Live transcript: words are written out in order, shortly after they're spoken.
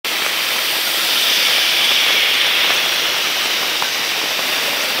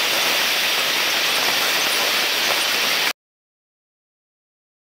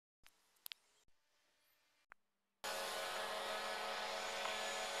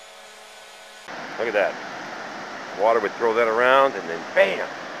Look at that. Water would throw that around and then bam!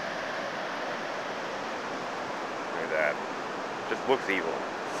 Look at that. Just looks evil.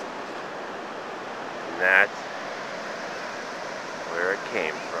 And that's where it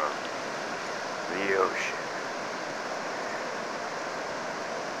came from. The ocean.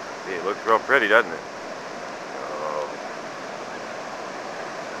 See, it looks real pretty, doesn't it? Oh.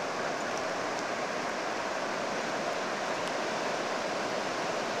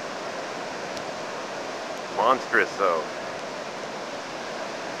 Monstrous, though.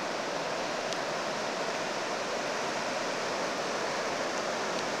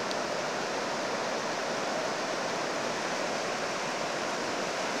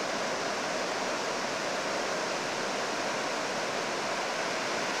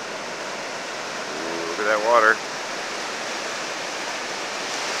 Look at that water.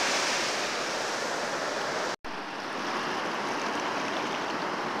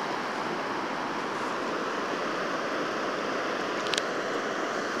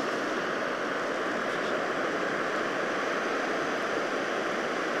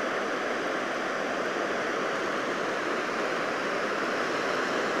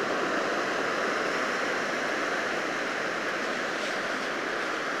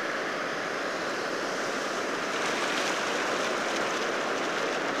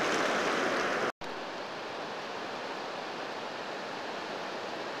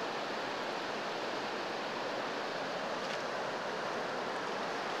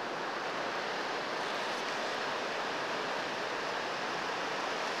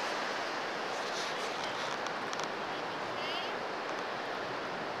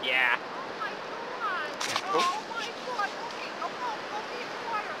 Yeah. Oh my god! Oh my god! Okay, go in the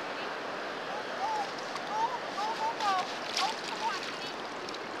water, honey. Oh, come on, honey.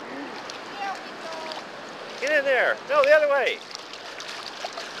 There we go. Get in there. No, the other way.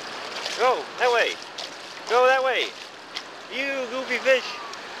 Go that way. Go that way. You goofy fish.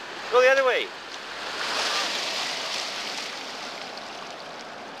 Go the other way.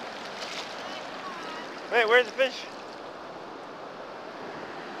 Wait, where's the fish?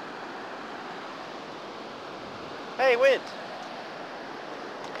 Hey, Wint.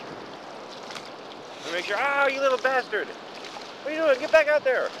 Let me make sure. Oh, you little bastard. What are you doing? Get back out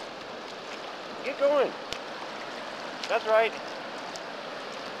there. Get going. That's right.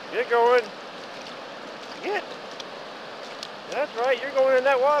 Get going. Get. That's right. You're going in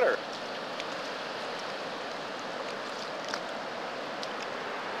that water.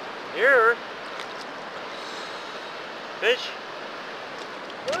 Here. Fish.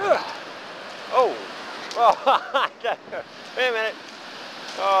 Ugh. Oh. Oh, wait a minute.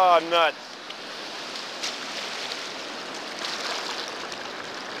 Oh, nuts.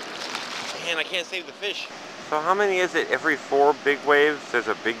 Man, I can't save the fish. So how many is it? Every 4 big waves, there's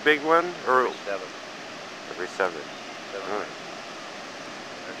a big one? Or Every 7. every 7? 7. Right.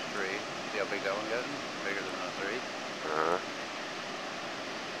 There's 3. See how big that one gets? Bigger than the 3. Uh-huh.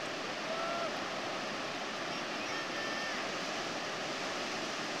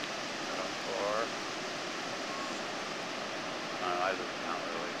 I don't count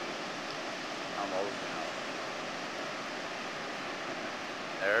really. I'm old now.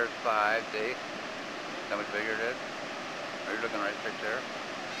 There's 5, see? How much bigger it is? Are you looking right straight there?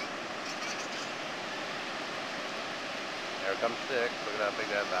 There comes 6. Look at how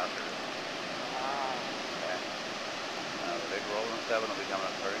big that bastard is. Wow. Okay. Now the big rolling 7 will be coming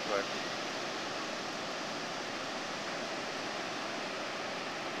up very quick.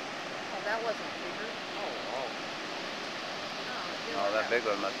 Oh, that wasn't bigger. Oh. Oh, that big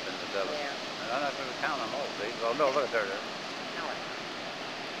one must have been the 7. Yeah. I'm not going to count them all, see? Oh, no, look at there. No, it's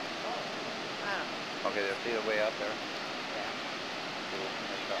not. Oh. Okay, see the way out there? Yeah. Cool.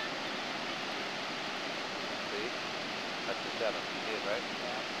 That's up. See? That's the 7. You see it, right?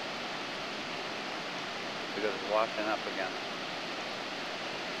 Yeah. Because it's washing up again.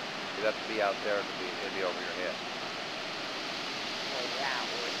 You'd have to be out there to be, it'd be over your head. Well, yeah,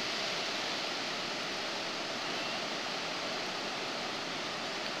 it would.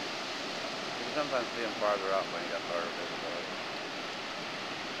 You can sometimes see them farther out when you got farther visibility.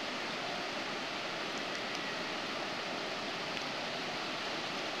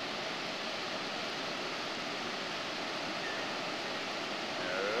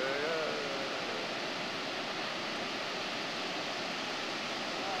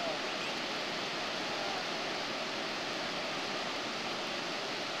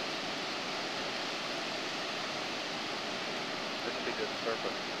 This would be good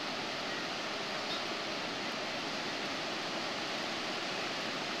surface.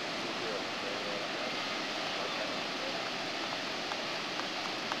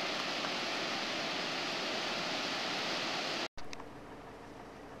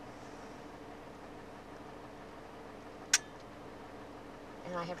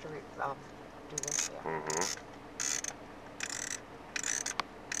 I have to do this, yeah. Mm-hmm.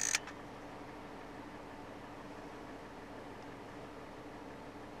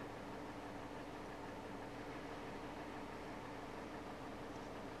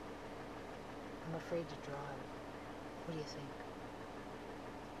 I'm afraid to draw it. What do you think?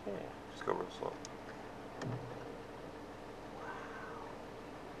 Yeah, just go real slow.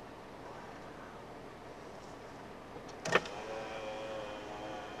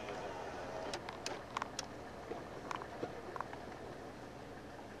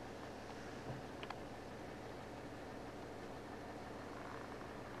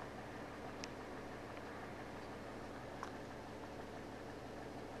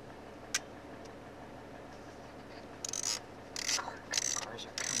 Cars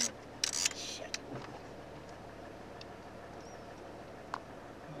are coming. Shit.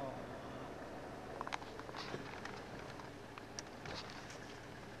 Oh.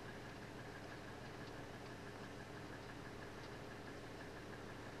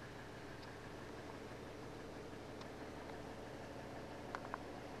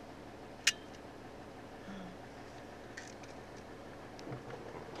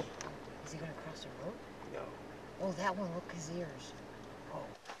 Is he gonna cross the road? No. Oh, that one, look his ears. Oh.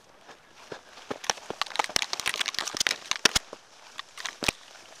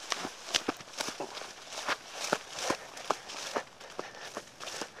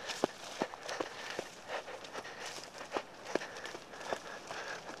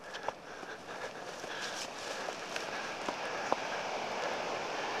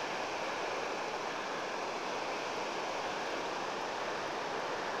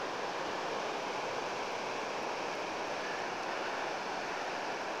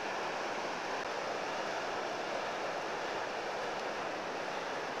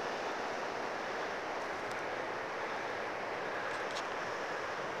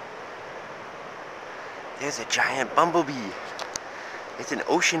 There's a giant bumblebee. It's an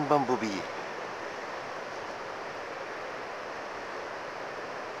ocean bumblebee.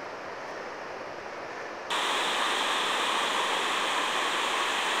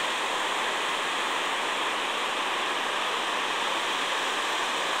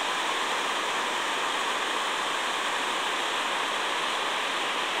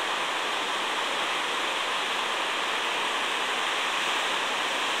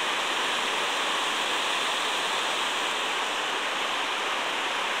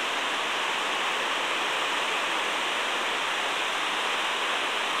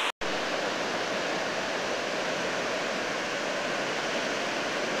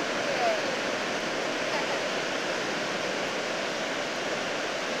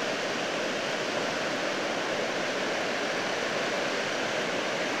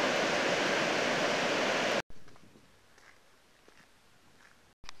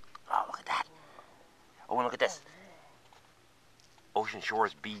 Oh, look at that. Oh, and look at this. Ocean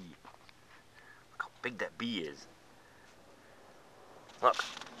Shores bee. Look how big that bee is. Look.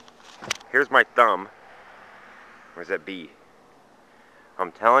 Here's my thumb. Where's that bee?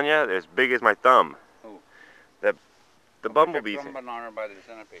 I'm telling you, they're as big as my thumb. Oh. The bumblebees. Put your thumb on her by the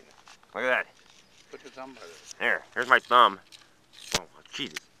centipede. Look at that. Put your thumb by it. There's my thumb. Oh,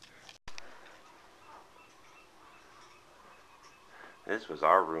 Jesus. This was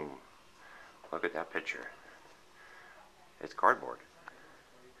our room. Look at that picture. It's cardboard.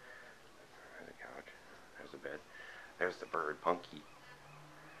 There's the couch. There's the bed. There's the bird, Punky.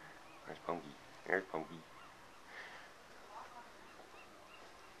 There's Punky. There's Punky.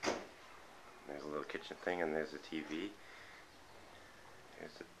 There's a little kitchen thing, and there's the TV.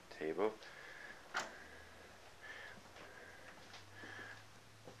 Here's the table.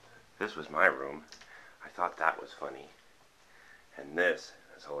 This was my room. I thought that was funny. And this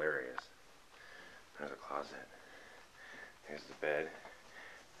is hilarious. There's a closet. There's the bed.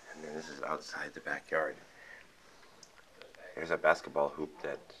 And then this is outside the backyard. There's a basketball hoop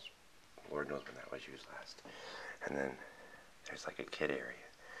that Lord knows when that was used last. And then there's like a kid area.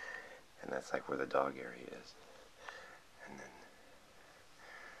 And that's like where the dog area is. And then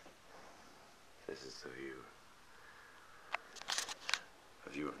this is the view. A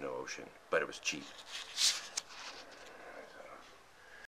view of no ocean. But it was cheap.